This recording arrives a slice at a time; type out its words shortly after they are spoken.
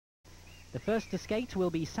The first to skate will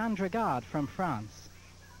be Sandra Garde from France.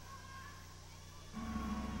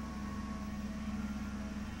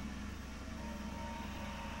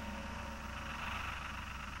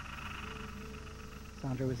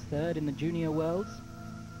 Sandra was third in the Junior Worlds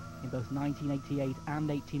in both 1988 and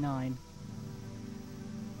 89.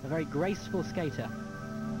 A very graceful skater.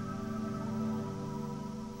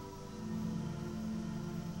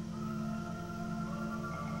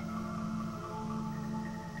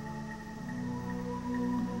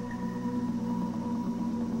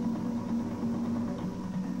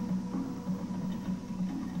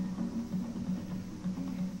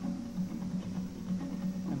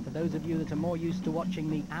 Those of you that are more used to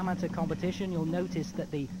watching the amateur competition, you'll notice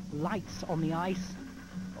that the lights on the ice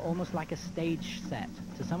are almost like a stage set.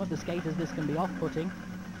 To some of the skaters this can be off-putting,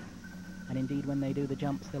 and indeed when they do the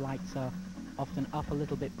jumps the lights are often up a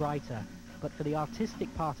little bit brighter. But for the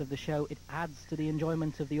artistic part of the show it adds to the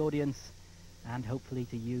enjoyment of the audience and hopefully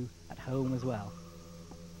to you at home as well.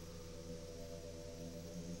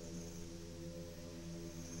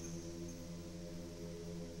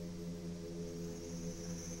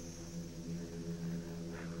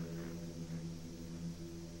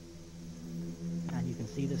 You can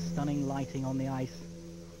see the stunning lighting on the ice.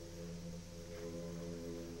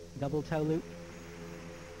 Double toe loop.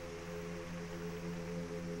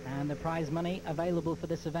 And the prize money available for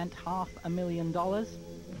this event, $500,000.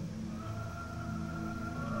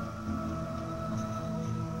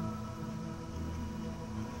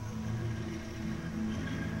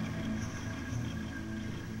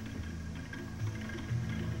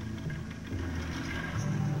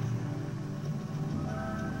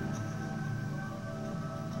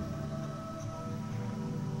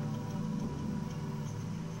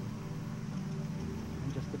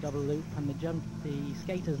 The double loop, and the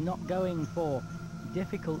skaters not going for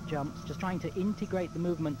difficult jumps, just trying to integrate the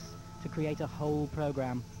movements to create a whole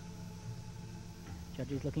program.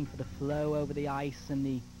 Judges looking for the flow over the ice and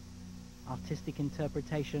the artistic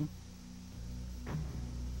interpretation.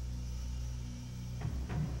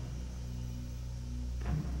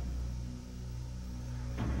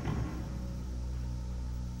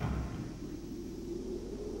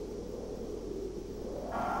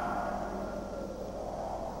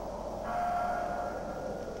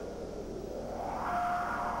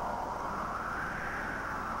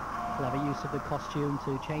 Clever use of the costume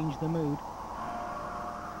to change the mood.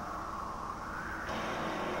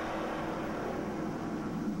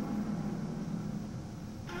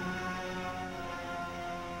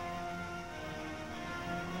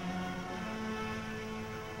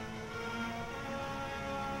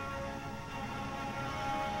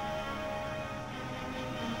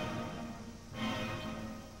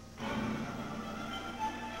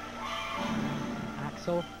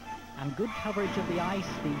 Axel. And good coverage of the ice,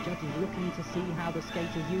 the judges looking to see how the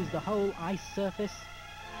skaters use the whole ice surface.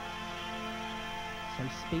 So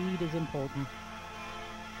speed is important.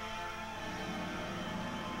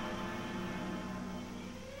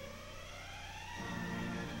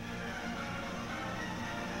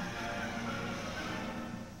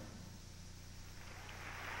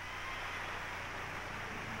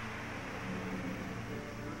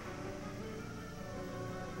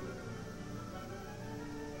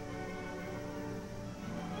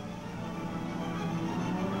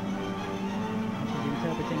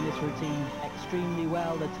 Interpreting this routine extremely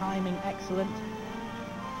well, the timing excellent.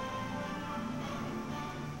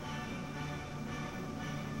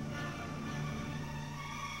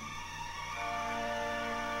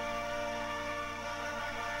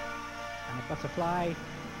 And a butterfly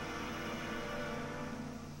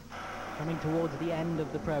coming towards the end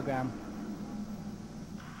of the program.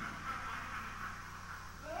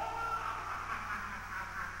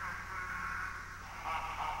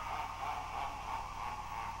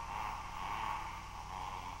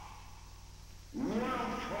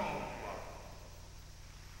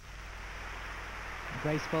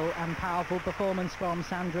 Graceful and powerful performance from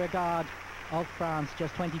Sandra Garde of France,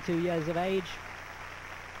 just 22 years of age.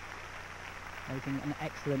 Making an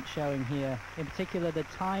excellent showing here. In particular, the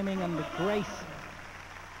timing and the grace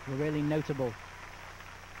were really notable.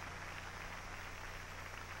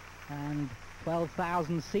 And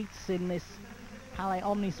 12,000 seats in this Palais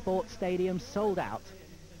Omnisport Stadium sold out.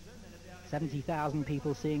 70,000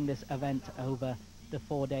 people seeing this event over the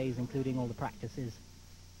 4 days, including all the practices.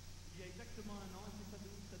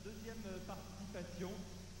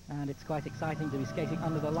 And it's quite exciting to be skating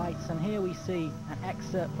under the lights, and here we see an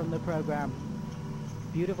excerpt from the program.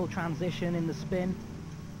 Beautiful transition in the spin.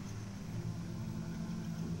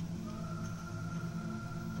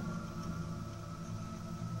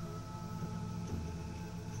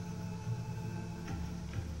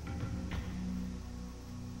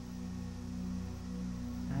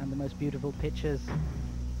 most beautiful pictures,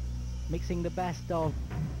 mixing the best of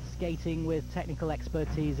skating with technical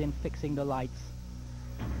expertise in fixing the lights.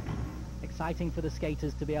 Exciting for the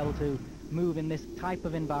skaters to be able to move in this type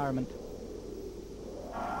of environment.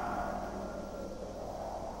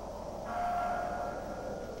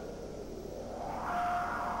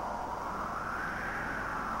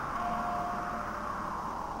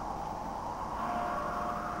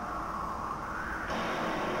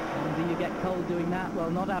 And do you get cold doing that?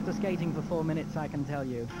 Well, not after skating for 4 minutes, I can tell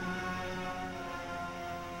you.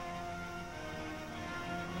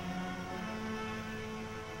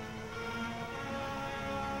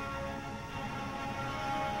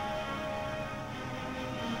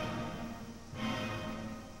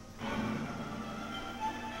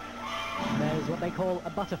 There's what they call a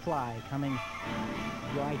butterfly coming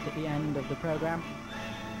right at the end of the program.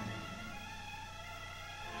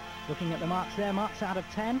 Looking at the marks there, marks out of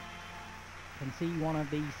 10. You can see one of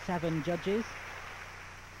the 7 judges.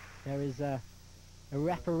 There is a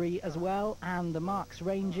referee as well, and the marks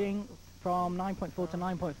ranging from 9.4 to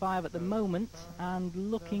 9.5 at the moment, and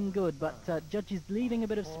looking good, but judges leaving a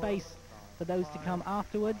bit of space for those to come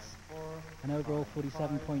afterwards. An overall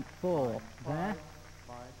 47.4 there.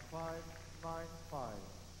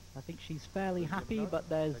 I think she's fairly happy, but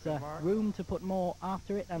there's room to put more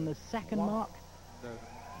after it, and the second mark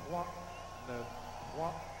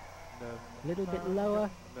a little bit lower,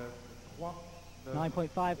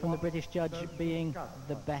 9.5 from the British judge, being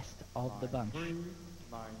the best of the bunch.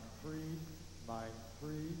 9.3,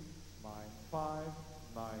 9.3, 9.5,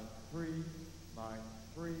 9.3,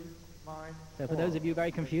 9.3, 9. So for those of you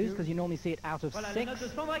very confused, because you normally see it out of 6,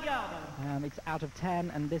 it's out of 10,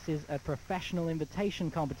 and this is a professional invitation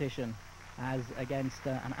competition as against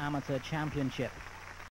an amateur championship.